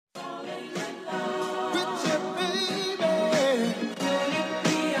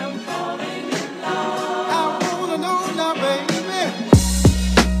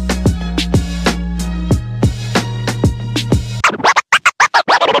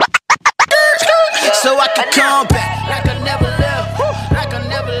come back like I never left, like I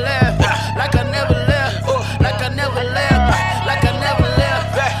never left, like I never left, like I never left, like I never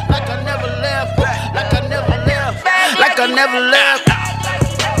left, like I never left, like I never left, like I never left.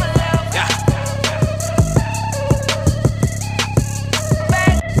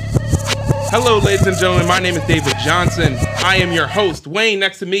 Hello, ladies and gentlemen. My name is David Johnson. I am your host. Wayne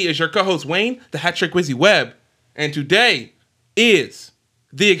next to me is your co-host, Wayne, the Hat Trick Wizzy Webb. And today is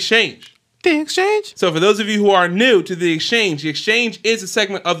The Exchange. The Exchange? So for those of you who are new to The Exchange is a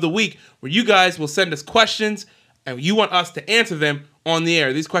segment of the week where you guys will send us questions and you want us to answer them on the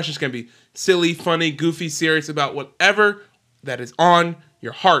air. These questions can be silly, funny, goofy, serious, about whatever that is on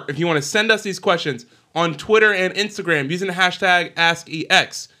your heart. If you want to send us these questions on Twitter and Instagram using the hashtag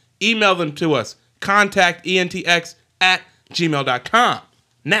AskEX, email them to us, contactentx@gmail.com.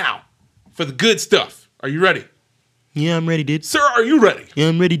 Now, for the good stuff. Are you ready? Yeah, I'm ready, dude. Sir, are you ready? Yeah,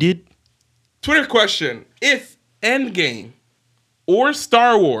 I'm ready, dude. Twitter question. If Endgame or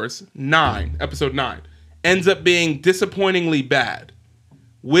Star Wars 9, Episode 9, ends up being disappointingly bad,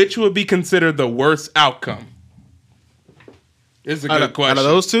 which would be considered the worst outcome? This is a good question. Out of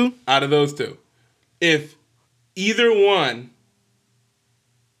those two? Out of those two. If either one...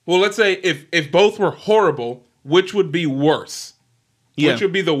 Well, let's say if both were horrible, which would be worse? Yeah. Which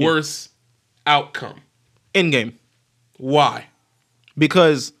would be the worst outcome? Endgame. Why?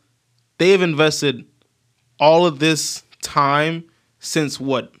 Because they have invested all of this time since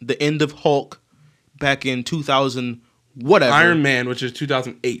what? The end of Hulk back in 2000, whatever. Iron Man, which is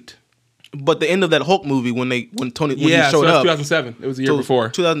 2008. But the end of that Hulk movie when he showed so up. that's 2007. It was the year before.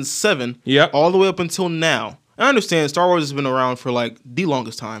 2007. Yep. All the way up until now. I understand Star Wars has been around for like the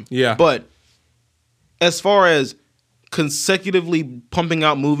longest time. Yeah. But as far as consecutively pumping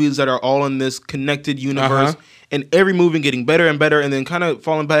out movies that are all in this connected universe, and every movie getting better and better, and then kind of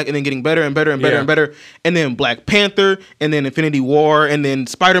falling back, and then getting better and better and better and better, and then Black Panther, and then Infinity War, and then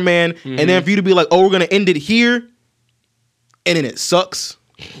Spider-Man, and then for you to be like, oh, we're gonna end it here, and then it sucks.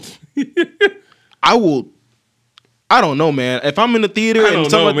 I don't know, man. If I'm in the theater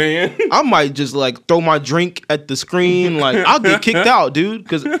man. I might just like throw my drink at the screen. Like I'll get kicked out, dude.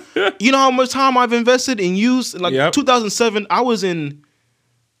 Because you know how much time I've invested in use. Like 2007, I was in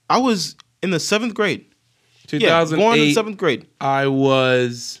the 7th grade. 2008. Going to 7th grade. I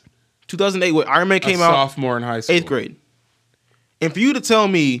was 2008 when Iron Man came out. Sophomore in high school. 8th grade. And for you to tell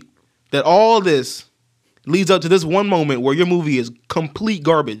me that all this leads up to this one moment where your movie is complete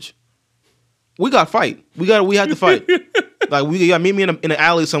garbage. We got to fight. We had to fight. Like we got to meet me in an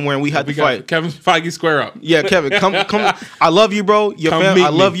alley somewhere, and we had to fight. Kevin Feige, square up. Yeah, Kevin, come. I love you, bro. I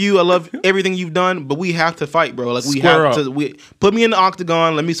love me. you. I love everything you've done. But we have to fight, bro. Like Square up. Put me in the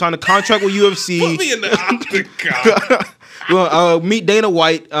octagon. Let me sign a contract with UFC. Put me in the octagon. Well, meet Dana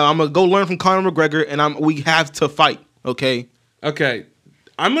White. I'm gonna go learn from Conor McGregor, and we have to fight. Okay. Okay.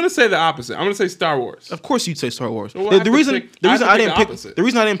 I'm gonna say the opposite. I'm gonna say Star Wars. Of course, you'd say Star Wars. Well, the reason I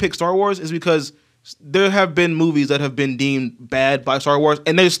didn't pick Star Wars is because there have been movies that have been deemed bad by Star Wars,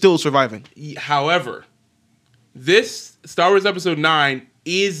 and they're still surviving. However, this Star Wars Episode 9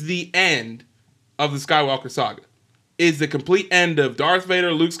 is the end of the Skywalker saga. Is the complete end of Darth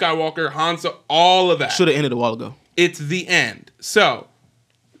Vader, Luke Skywalker, Han Solo, all of that. Should have ended a while ago. It's the end. So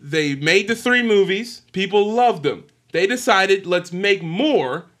they made the 3 movies. People loved them. They decided, let's make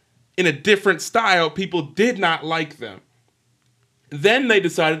more in a different style. People did not like them. Then they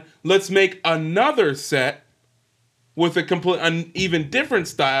decided, let's make another set with an even different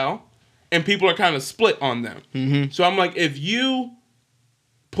style, and people are kind of split on them. Mm-hmm. So I'm like, if you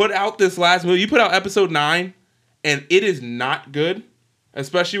put out this last movie, you put out Episode 9, and it is not good,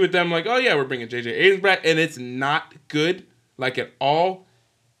 especially with them like, oh yeah, we're bringing J.J. Abrams back, and it's not good, like at all,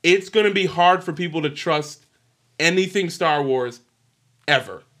 it's going to be hard for people to trust anything Star Wars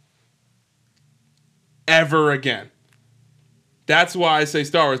ever again. That's why I say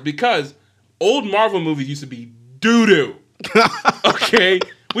Star Wars, because old Marvel movies used to be doo-doo. Okay?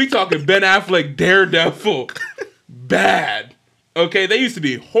 We talking Ben Affleck, Daredevil. Bad. Okay? They used to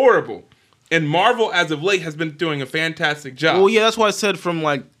be horrible. And Marvel, as of late, has been doing a fantastic job. Well, yeah, that's why I said from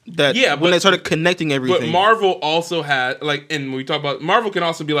like that. Yeah, when they started connecting everything. But Marvel also had, like, and when we talk about, Marvel can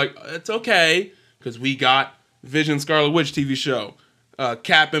also be like, it's okay, because we got Vision Scarlet Witch TV show,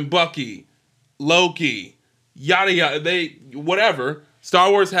 Cap and Bucky, Loki, yada yada, whatever.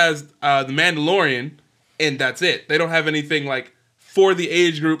 Star Wars has The Mandalorian, and that's it. They don't have anything like for the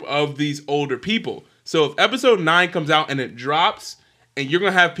age group of these older people. So if Episode 9 comes out and it drops, and you're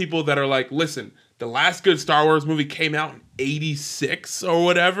going to have people that are like, listen, the last good Star Wars movie came out in 86 or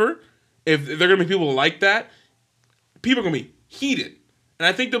whatever. If they're going to be people like that, people are going to be heated. And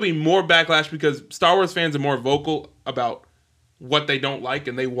I think there'll be more backlash because Star Wars fans are more vocal about what they don't like,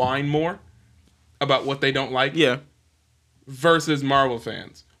 and they whine more about what they don't like. Yeah. Versus Marvel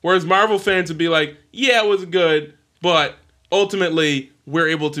fans. Whereas Marvel fans would be like, yeah, it was good, but ultimately we're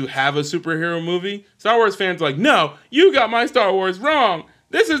able to have a superhero movie. Star Wars fans are like, no, you got my Star Wars wrong.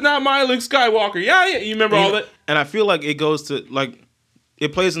 This is not my Luke Skywalker. Yeah, you remember all that? And I feel like it goes to, like,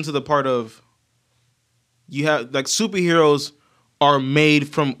 it plays into the part of, you have, like, superheroes are made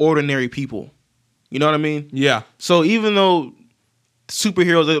from ordinary people. You know what I mean? Yeah. So even though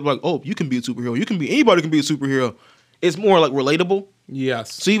superheroes are like, oh, you can be a superhero. Anybody can be a superhero. It's more like relatable.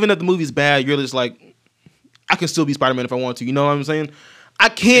 Yes. So even if the movie's bad, you're just like, I can still be Spider-Man if I want to. You know what I'm saying? I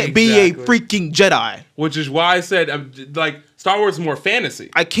can't be a freaking Jedi. Which is why I said, like, Star Wars is more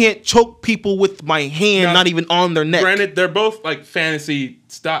fantasy. I can't choke people with my hand, not even on their neck. Granted, they're both, like, fantasy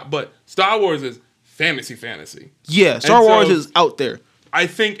stuff, but Star Wars is fantasy. Yeah, Star Wars is out there. I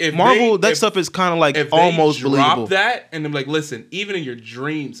think if Marvel, that stuff is kind of like almost believable. Drop that, and I'm like, listen, even in your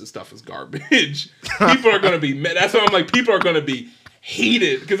dreams, the stuff is garbage. People are gonna be mad. That's why I'm like, people are gonna be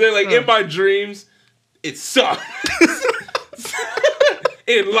heated because they're like, in my dreams, it sucks.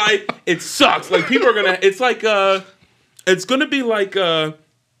 In life, it sucks. Like people are gonna. It's like it's gonna be like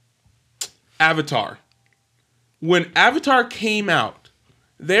Avatar. When Avatar came out,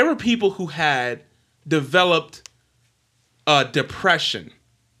 there were people who had developed depression.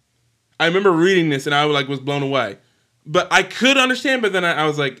 I remember reading this and I was blown away. But I could understand, but then I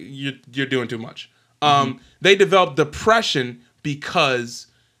was like, you're doing too much. They developed depression because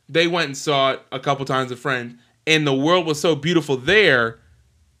they went and saw it a couple times with friends, and the world was so beautiful there,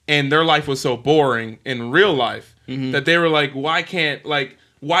 and their life was so boring in real life that they were like, why can't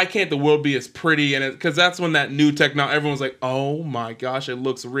the world be as pretty? And because that's when that new technology, everyone's like, oh my gosh, it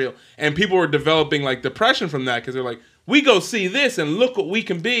looks real. And people were developing like depression from that because they're like, we go see this and look what we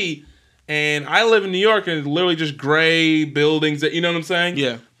can be. And I live in New York and it's literally just gray buildings that, you know what I'm saying?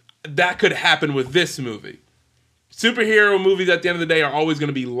 Yeah. That could happen with this movie. Superhero movies at the end of the day are always going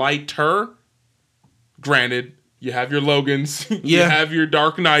to be lighter. Granted, you have your Logans, you have your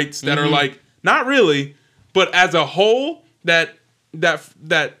Dark Knights that are like, not really, but as a whole, that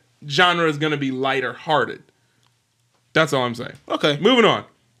genre is going to be lighter hearted. That's all I'm saying. Okay. Moving on.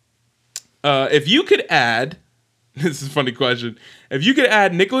 If you could add, this is a funny question. If you could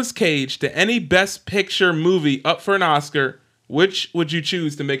add Nicolas Cage to any Best Picture movie up for an Oscar, which would you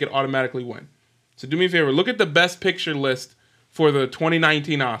choose to make it automatically win? So do me a favor. Look at the Best Picture list for the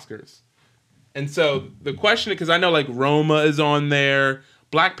 2019 Oscars. And so the question, because I know like Roma is on there,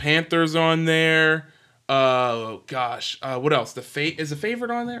 Black Panther's on there. What else? Is The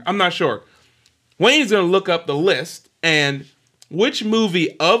Favorite on there? I'm not sure. Wayne's going to look up the list and which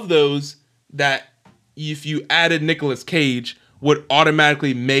movie of those that if you added Nicolas Cage would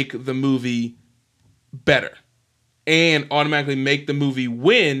automatically make the movie better and automatically make the movie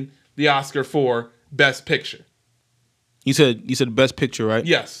win the Oscar for Best Picture. You said Best Picture, right?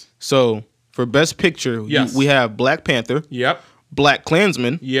 Yes. So for Best Picture, we have Black Panther. Yep. Black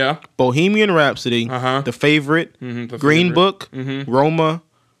Klansman. Yeah. Bohemian Rhapsody. The Favorite. Green Book. Roma.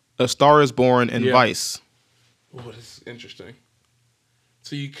 A Star Is Born, and Vice. Oh, this is interesting.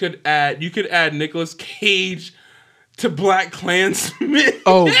 So you could add Nicolas Cage to Black Klansman.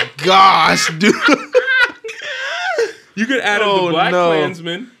 Oh gosh, dude. You could add him to Black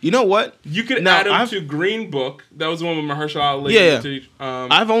Klansman. You know what? You could add him to Green Book. That was the one with Mahershala Ali. Yeah.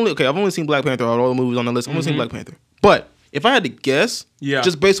 I've only seen Black Panther. All the movies on the list. I've only seen Black Panther. But if I had to guess,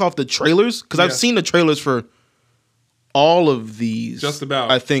 just based off the trailers, because I've seen the trailers for all of these, just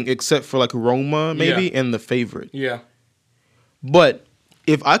about, I think, except for like Roma maybe and The Favorite. Yeah. But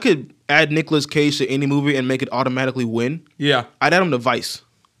if I could add Nicolas Cage to any movie and make it automatically win, I'd add him to Vice.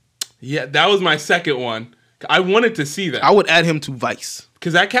 Yeah, that was my second one. I wanted to see that. I would add him to Vice.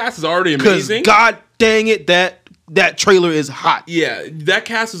 Because that cast is already amazing. Because God dang it, that trailer is hot. Yeah, that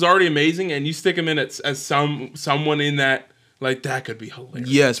cast is already amazing, and you stick him in as someone in that, like, that could be hilarious.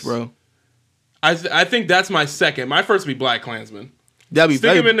 Yes, bro. I think that's my second. My first would be Black Klansman. Stick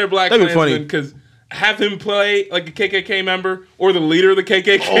him in there, Black Klansman, because have him play like a KKK member or the leader of the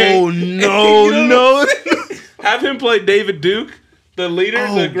KKK. Oh, no. Have him play David Duke, the leader,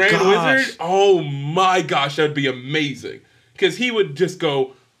 the Grand Wizard. Oh, my gosh, that'd be amazing. Because he would just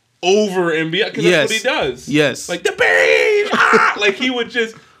go over and beyond, because that's what he does. Yes. Like, the beach! Like, he would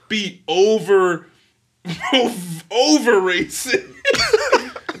just be over racing.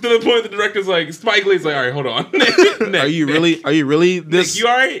 To the point the director's like, Spike Lee's like, all right, hold on. Nick, are you really this? Nick, you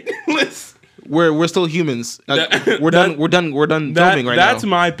all right? We're still humans. We're done filming right now. That's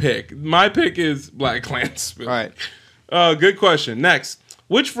my pick. My pick is Black Klansman. All right. Good question. Next,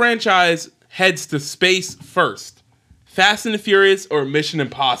 Which franchise heads to space first? Fast and the Furious or Mission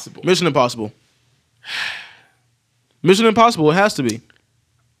Impossible? Mission Impossible. Mission Impossible. It has to be.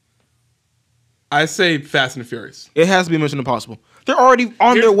 I say Fast and the Furious. It has to be Mission Impossible. They're already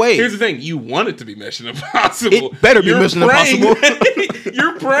on their way. Here's the thing. You want it to be Mission Impossible. It better be Mission Impossible.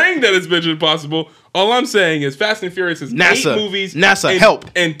 You're praying that it's Mission Impossible. All I'm saying is Fast and Furious is NASA. 8 movies NASA, and, help.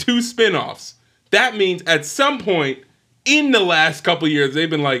 and 2 spin-offs. That means at some point in the last couple of years, they've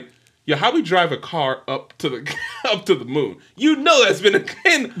been like, yeah, how we drive a car up to the moon? You know that's been a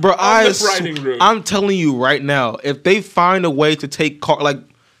thing Bro, on the writing room. I'm telling you right now, if they find a way to take put like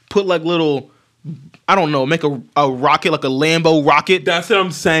little, I don't know, make a rocket, like a Lambo rocket. That's what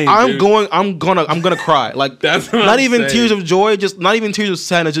I'm saying. I'm dude. gonna cry. Like That's what not I'm even saying. tears of joy, just not even tears of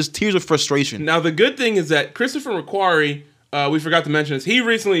sadness, just tears of frustration. Now the good thing is that Christopher McQuarrie, we forgot to mention this. He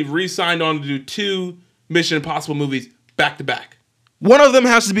recently re-signed on to do 2 Mission Impossible movies back to back. One of them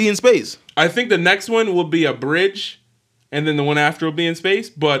has to be in space. I think the next one will be a bridge, and then the one after will be in space.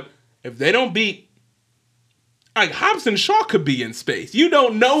 But if they don't beat, like Hobbs and Shaw could be in space. You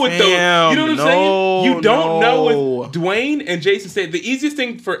don't know what those. You know what I'm saying? You don't know with Dwayne and Jason Statham. The easiest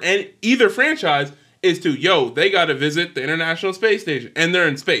thing for either franchise is they got to visit the International Space Station, and they're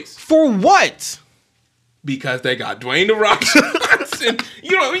in space For what? because they got Dwayne the Rock Johnson.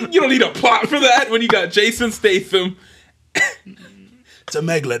 You don't need a plot for that when you got Jason Statham. It's a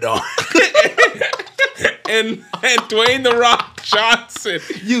megalodon. and Dwayne the Rock Johnson.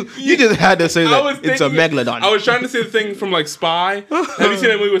 You just had to say that. It's a megalodon. I was trying to say the thing from like Spy. Have you seen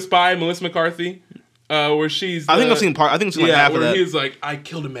that movie with Spy, Melissa McCarthy? Where she's I think I've seen like half of where that. he's like, I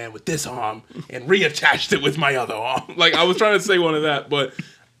killed a man with this arm and reattached it with my other arm. Like I was trying to say one of that, but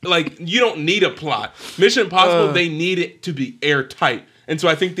like you don't need a plot. Mission Impossible, they need it to be airtight. And so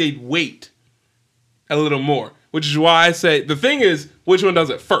I think they'd wait a little more. Which is why I say the thing is, which one does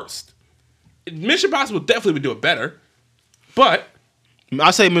it first? Mission Impossible definitely would do it better, but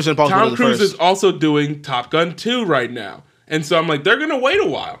I say Mission Impossible. Tom Cruise is also doing Top Gun 2 right now, and so I'm like, they're gonna wait a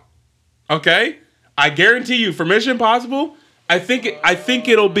while. Okay, I guarantee you, for Mission Impossible, I think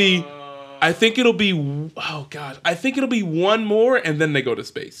it'll be one more, and then they go to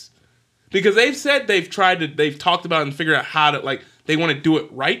space, because they've said they've talked about and figured out how to they want to do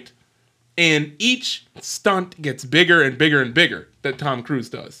it right. And each stunt gets bigger and bigger and bigger that Tom Cruise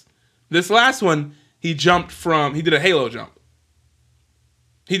does. This last one, he did a halo jump.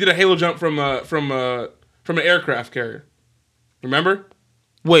 He did a halo jump from an aircraft carrier. Remember?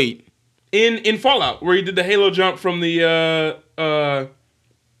 Wait. In Fallout, where he did the halo jump from the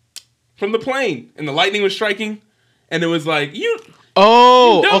plane, and the lightning was striking, and it was like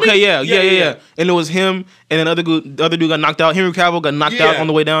Oh, You okay, dummy. yeah. And it was him, and then the other dude got knocked out. Henry Cavill got knocked out on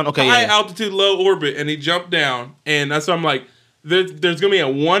the way down. Okay, high altitude, low orbit, and he jumped down, and that's why I'm like, there's gonna be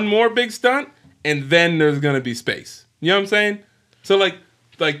one more big stunt, and then there's gonna be space. You know what I'm saying? So like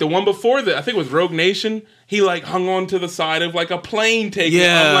the one before that, I think it was Rogue Nation. He hung on to the side of a plane taking.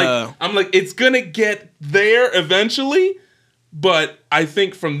 Yeah. I'm like, it's gonna get there eventually, but I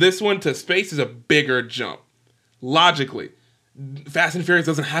think from this one to space is a bigger jump, logically. Fast and Furious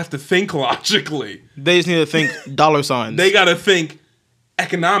doesn't have to think logically. They just need to think dollar signs. They got to think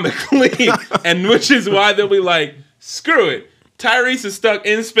economically. And which is why they'll be like, screw it. Tyrese is stuck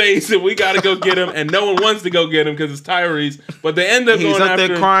in space and we got to go get him. And no one wants to go get him because it's Tyrese. But they end up He's going up after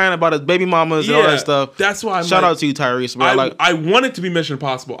there him. crying about his baby mamas and all that stuff. That's why I'm Shout out to you, Tyrese. Bro. I want it to be Mission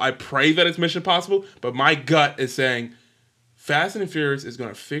Impossible. I pray that it's Mission Impossible. But my gut is saying Fast and Furious is going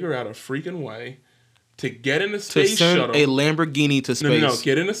to figure out a freaking way to get in a space shuttle. A Lamborghini to space. No.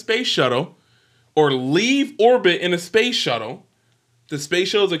 Get in a space shuttle or leave orbit in a space shuttle. The space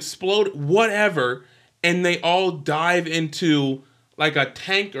shuttles explode, whatever, and they all dive into a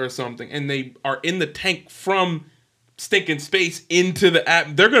tank or something, and they are in the tank from stinking space into the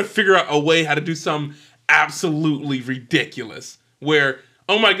app. They're going to figure out a way how to do something absolutely ridiculous where,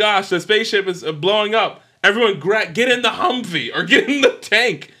 oh my gosh, the spaceship is blowing up. Everyone get in the Humvee or get in the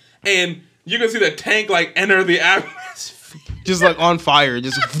tank, and you're going to see the tank enter the atmosphere. Just on fire.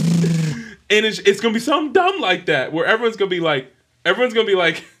 Just and it's going to be something dumb like that where everyone's going to be like,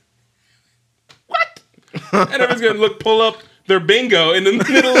 what? And everyone's going to pull up their bingo in the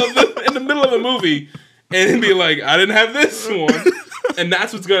middle of the movie and be like, I didn't have this one. And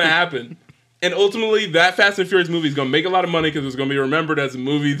that's what's going to happen. And ultimately, that Fast and Furious movie is going to make a lot of money because it's going to be remembered as a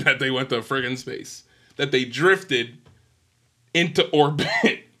movie that they went to friggin' space. That they drifted into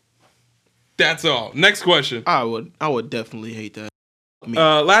orbit. That's all. Next question. I would definitely hate that.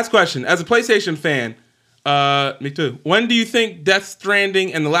 Last question. As a PlayStation fan, me too. When do you think Death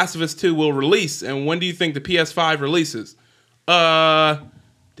Stranding and The Last of Us 2 will release? And when do you think the PS5 releases?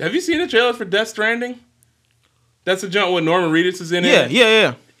 Have you seen the trailer for Death Stranding? That's the jump with Norman Reedus is in it.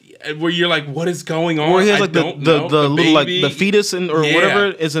 Yeah. Where you're like, what is going on? Where he has like the little baby. like the fetus or whatever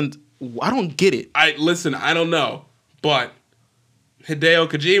isn't. I don't get it. I don't know, but Hideo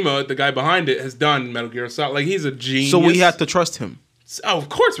Kojima, the guy behind it, has done Metal Gear Solid. Like, he's a genius. So we have to trust him. Oh, of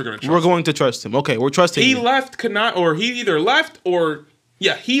course we're gonna trust him. We're going to trust him. Okay, we're trusting He him. he either left or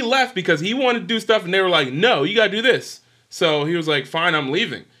he left because he wanted to do stuff and they were like, no, you gotta do this. So he was like, fine, I'm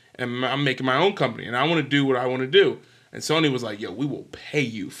leaving and I'm making my own company and I want to do what I want to do. And Sony was like, yo, we will pay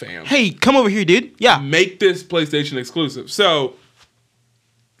you, fam. Hey, come over here, dude. Yeah. Make this PlayStation exclusive. So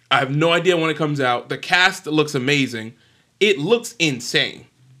I have no idea when it comes out. The cast looks amazing. It looks insane.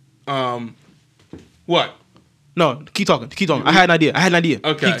 What? No, keep talking. I had an idea.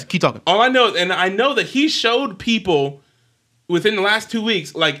 Okay. Keep talking. All I know, and I know that he showed people within the last 2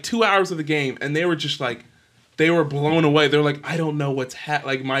 weeks, like 2 hours of the game, and they were just like, they were blown away. They're like, I don't know what's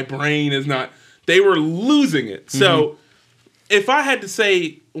like my brain is not. They were losing it. Mm-hmm. So if I had to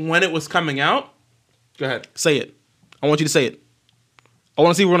say when it was coming out, go ahead. Say it. I want you to say it. I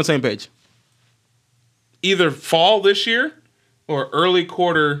want to see if we're on the same page. Either fall this year or early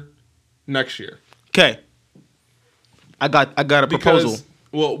quarter next year. Okay. I got a proposal.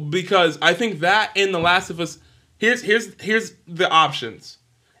 Because I think that in The Last of Us, here's the options.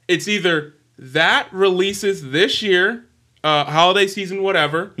 It's either that releases this year, holiday season,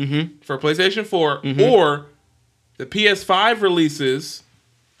 whatever, for PlayStation 4, or the PS5 releases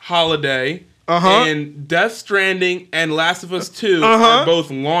holiday, and Death Stranding and Last of Us 2 are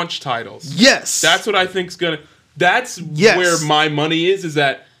both launch titles. Yes. That's what I think's gonna. That's where my money is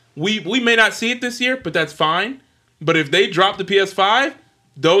that we may not see it this year, but that's fine. But if they drop the PS5,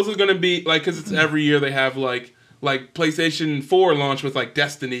 those are gonna be like, because it's every year they have like PlayStation 4 launch with like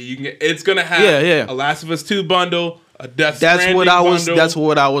Destiny. It's gonna have a Last of Us 2 bundle, a Death Stranding bundle. That's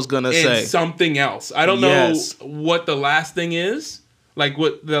what I was gonna say. And something else. I don't know what the last thing is. Like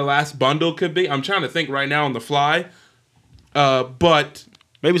what the last bundle could be. I'm trying to think right now on the fly. But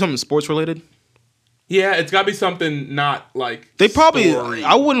maybe something sports related. Yeah, it's got to be something not like they probably. story.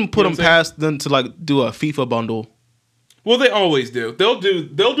 I wouldn't put them past them to like do a FIFA bundle. Well, they always do. They'll do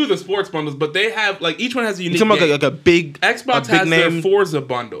the sports bundles, but they have like each one has a unique. Like a big Xbox has their Forza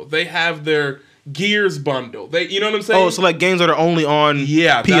bundle. They have their Gears bundle. You know what I'm saying? Oh, so like games that are only on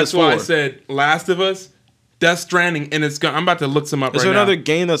PS4. That's why I said Last of Us, Death Stranding, and I'm about to look some up. Is there another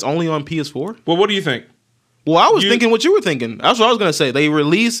game that's only on PS4? Well, what do you think? Well, I was thinking what you were thinking. That's what I was gonna say. They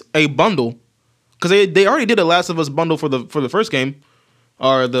release a bundle because they already did a Last of Us bundle for the first game,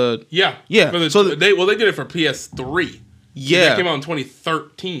 or the they did it for PS3. Yeah, it came out in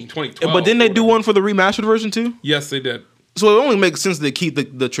 2013, 2012. But didn't they do one for the remastered version too? Yes, they did. So it only makes sense to keep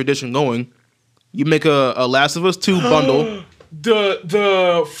the tradition going. You make a Last of Us 2 bundle.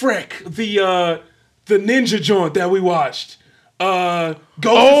 the ninja joint that we watched. Ghost of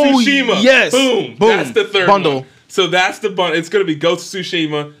Tsushima. Yes. Boom. That's the third bundle. One. So that's the bundle. It's going to be Ghost of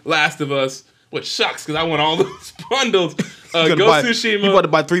Tsushima, Last of Us, which sucks because I want all those bundles. Ghost of Tsushima. You about to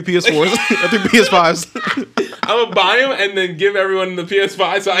buy 3 PS4s or 3 PS5s. I'm going to buy them and then give everyone the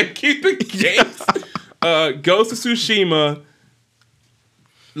PS5 so I can keep the games. Ghost of Tsushima,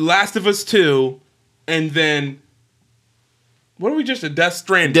 Last of Us 2, and then what are we just a Death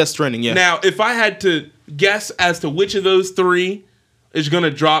Stranding? Death Stranding, yeah. Now, if I had to guess as to which of those three is going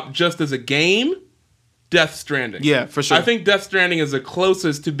to drop just as a game, Death Stranding. Yeah, for sure. I think Death Stranding is the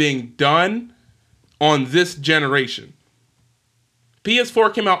closest to being done on this generation.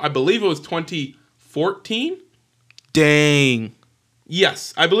 PS4 came out, I believe it was 2014. Dang.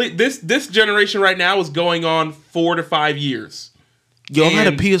 Yes, I believe this generation right now is going on 4 to 5 years. Yo, I've had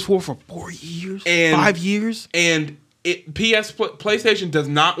a PS4 for 4 years, 5 years, and PlayStation does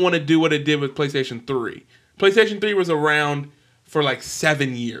not want to do what it did with PlayStation 3. PlayStation 3 was around for like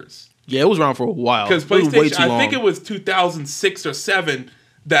 7 years. Yeah, it was around for a while. Because PlayStation, I think it was 2006 or 7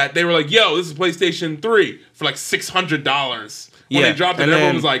 that they were like, "Yo, this is PlayStation 3 for like $600." When they dropped it,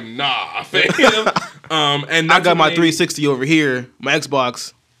 everyone was like, "Nah, fam." And I got my 360 over here, my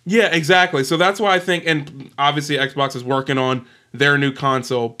Xbox. Yeah, exactly. So that's why I think, and obviously Xbox is working on their new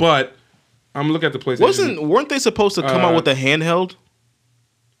console, but I'm looking at the PlayStation. Weren't they supposed to come out with a handheld?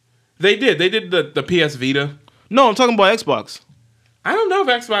 They did. They did the PS Vita. No, I'm talking about Xbox. I don't know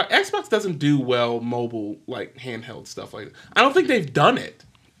if Xbox doesn't do well mobile, like handheld stuff like that. I don't think they've done it.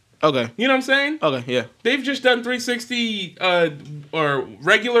 Okay. You know what I'm saying? Okay, yeah. They've just done 360 or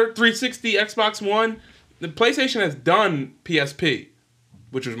regular 360 Xbox One. The PlayStation has done PSP,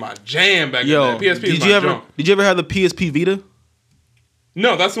 which was my jam back then. PSP was my jam. Did you ever have the PSP Vita?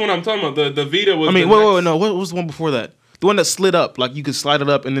 No, that's the one I'm talking about. The Vita was. I mean, wait, no. What was the one before that? The one that slid up, like you could slide it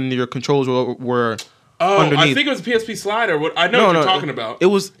up, and then your controls were underneath. I think it was a PSP Slider. I know what you're talking about. It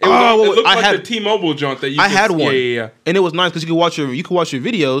was. It looked like the T-Mobile joint that you. I had one. Yeah. And it was nice because you could watch your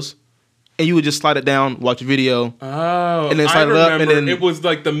videos, and you would just slide it down, watch a video. Oh, and then slide it up, and then it was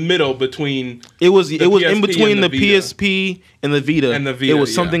like the middle between. It was in PSP between the and the Vita. PSP and the Vita. It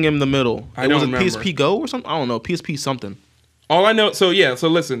was something in the middle. I don't remember. remember. PSP Go or something. I don't know. PSP something. All I know. So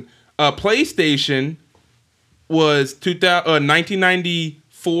listen. PlayStation was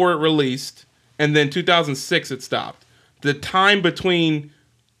 1994 released, and then 2006 it stopped. The time between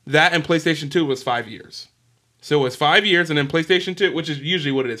that and PlayStation 2 was 5 years. So it was 5 years, and then PlayStation 2, which is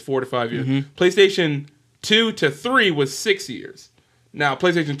usually what it is, 4 to 5 years. Mm-hmm. PlayStation 2 to 3 was 6 years. Now,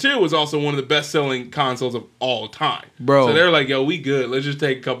 PlayStation 2 was also one of the best-selling consoles of all time. Bro. So they're like, yo, we good. Let's just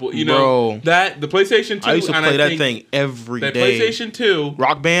take a couple, the PlayStation 2. I used to play that thing every day. PlayStation 2.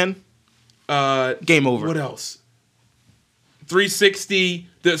 Rock Band. Game over. What else? 360.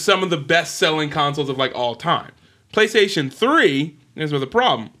 Some of the best-selling consoles of like all time. PlayStation 3. Here's where the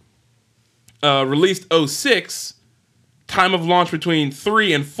problem. Released 06. Time of launch between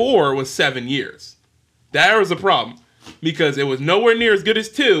 3 and 4 was 7 years. That was a problem because it was nowhere near as good as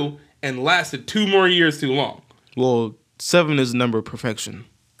 2 and lasted 2 more years too long. Well, 7 is the number of perfection.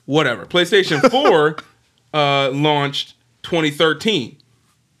 Whatever. PlayStation 4 launched 2013.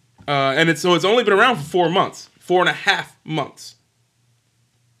 And it's only been around for 4 months. 4.5 months.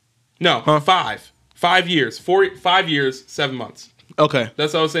 No, 5. 5 years. 5 years, 7 months. Okay.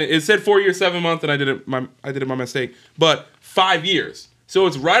 That's what I was saying. It said 4 years, 7 months, and I did it my mistake. But 5 years. So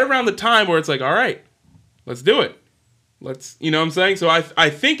it's right around the time where it's like, all right, let's do it. You know what I'm saying? So I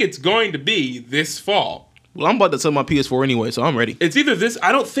think it's going to be this fall. Well, I'm about to sell my PS4 anyway, so I'm ready. It's either this.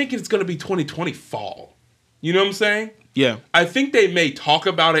 I don't think it's going to be 2020 fall. You know what I'm saying? Yeah. I think they may talk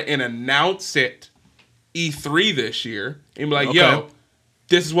about it and announce it E3 this year and be like, yo,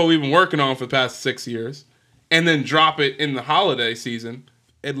 this is what we've been working on for the past 6 years. And then drop it in the holiday season.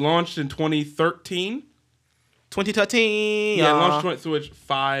 It launched in 2013. 2013. Yeah, it launched so it's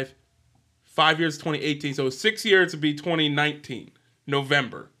 5 years, 2018. So 6 years would be 2019,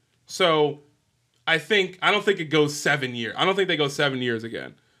 November. So I don't think it goes 7 years. I don't think they go 7 years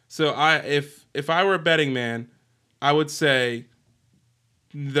again. So if I were a betting man, I would say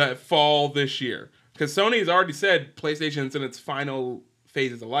that fall this year. Because Sony has already said PlayStation's in its final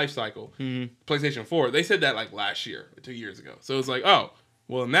phases of life cycle. Mm-hmm. PlayStation 4, they said that like last year or 2 years ago. So it's like, oh,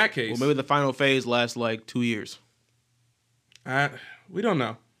 well, in that case... Well, maybe the final phase lasts like 2 years. We don't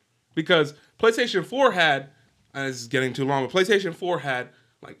know. Because PlayStation 4 had... this is getting too long, but PlayStation 4 had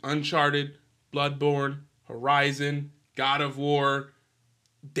like Uncharted, Bloodborne, Horizon, God of War,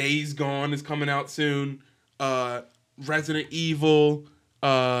 Days Gone is coming out soon, Resident Evil,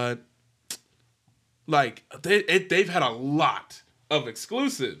 they've had a lot of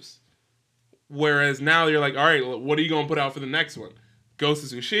exclusives. Whereas now you're like, all right, what are you going to put out for the next one? Ghost of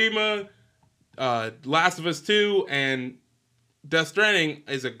Tsushima, Last of Us 2, and Death Stranding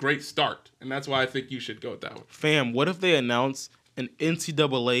is a great start. And that's why I think you should go with that one. Fam, what if they announce an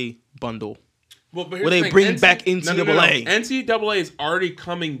NCAA bundle? Well, but will they bring back NCAA? No. NCAA is already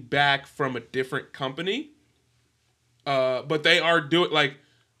coming back from a different company. But they are doing like,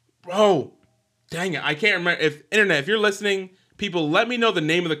 bro, dang it. I can't remember. If you're listening, people, let me know the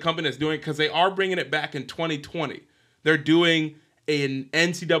name of the company that's doing it because they are bringing it back in 2020. They're doing an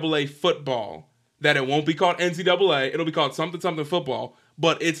NCAA football that it won't be called NCAA. It'll be called something football.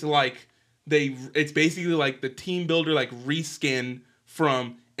 But it's like it's basically like the team builder like reskin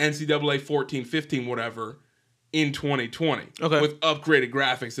from NCAA 14, 15, whatever in 2020. Okay. With upgraded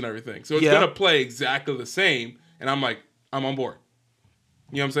graphics and everything. So it's going to play exactly the same. And I'm like, I'm on board.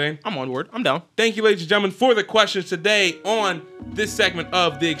 You know what I'm saying? I'm on board. I'm down. Thank you, ladies and gentlemen, for the questions today on this segment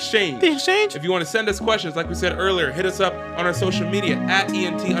of The Exchange. The Exchange? If you want to send us questions, like we said earlier, hit us up on our social media at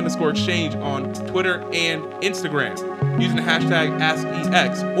ENT_exchange on Twitter and Instagram using the hashtag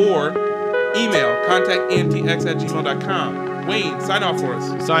AskEX or email contactentx@gmail.com. Wayne, sign off for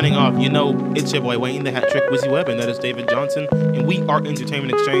us. Signing off. You know, it's your boy Wayne, the Hat Trick Wizzy Web, and that is David Johnson. And we are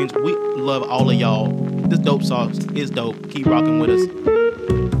Entertainment Exchange. We love all of y'all. This dope sauce is dope. Keep rocking with us.